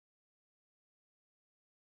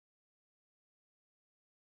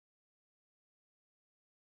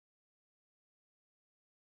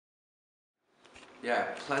Yeah,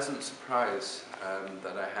 pleasant surprise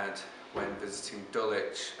that I had when visiting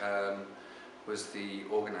Dulwich was the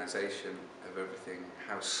organisation of everything,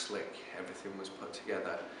 how slick everything was put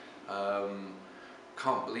together.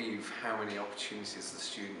 Can't believe how many opportunities the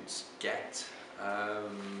students get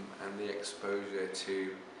and the exposure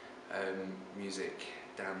to music,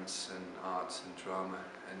 dance and arts and drama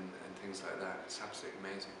and things like that. It's absolutely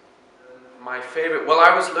amazing. My favourite, well,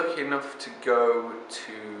 I was lucky enough to go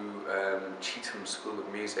to Cheetham School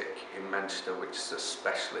of Music in Manchester, which is a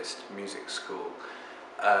specialist music school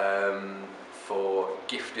for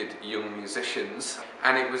gifted young musicians,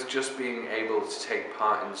 and it was just being able to take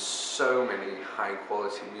part in so many high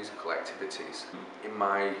quality musical activities. In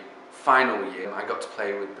my final year I got to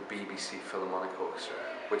play with the BBC Philharmonic Orchestra,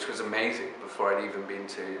 which was amazing before I'd even been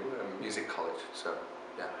to music college, so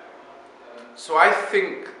yeah. So I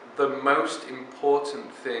think the most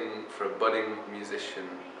important thing for a budding musician,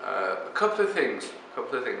 a couple of things.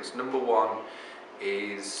 Number one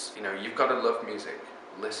is, you've got to love music,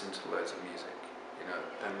 listen to loads of music,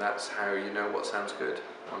 and that's how you know what sounds good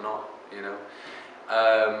or not,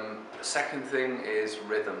 The second thing is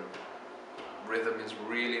rhythm. Rhythm is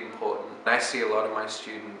really important. I see a lot of my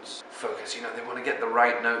students focus, they want to get the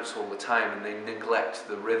right notes all the time and they neglect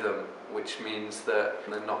the rhythm, which means that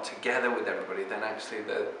they're not together with everybody, then actually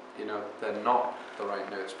they're not the right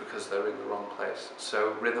notes because they're in the wrong place.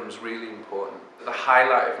 So rhythm's really important. The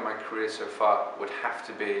highlight of my career so far would have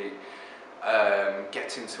to be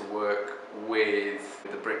getting to work with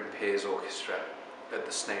the Britten Peers Orchestra at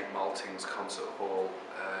the Snape Maltings Concert Hall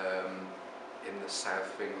in the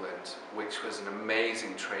south of England, which was an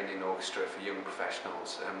amazing training orchestra for young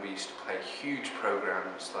professionals, and we used to play huge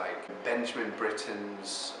programs like Benjamin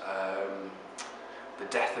Britten's The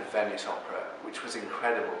Death of Venice opera, which was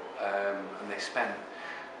incredible, and they spent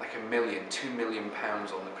like £2 million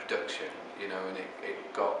on the production, and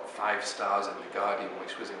it got 5 stars in The Guardian,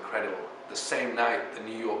 which was incredible. The same night the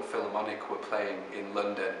New York Philharmonic were playing in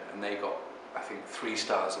London and they got, I think, 3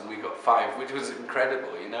 stars and we got 5, which was incredible,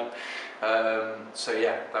 So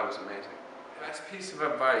yeah, that was amazing. The best piece of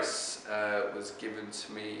advice was given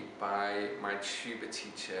to me by my tuba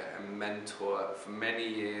teacher and mentor for many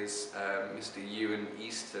years, Mr. Ewan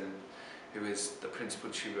Easton, who is the principal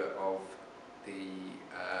tuba of the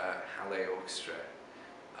Halle Orchestra.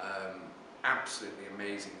 Absolutely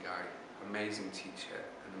amazing guy, amazing teacher,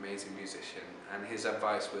 an amazing musician, and his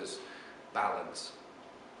advice was balance.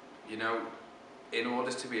 In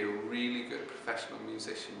order to be a really good professional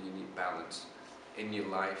musician, you need balance in your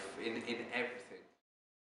life, in everything.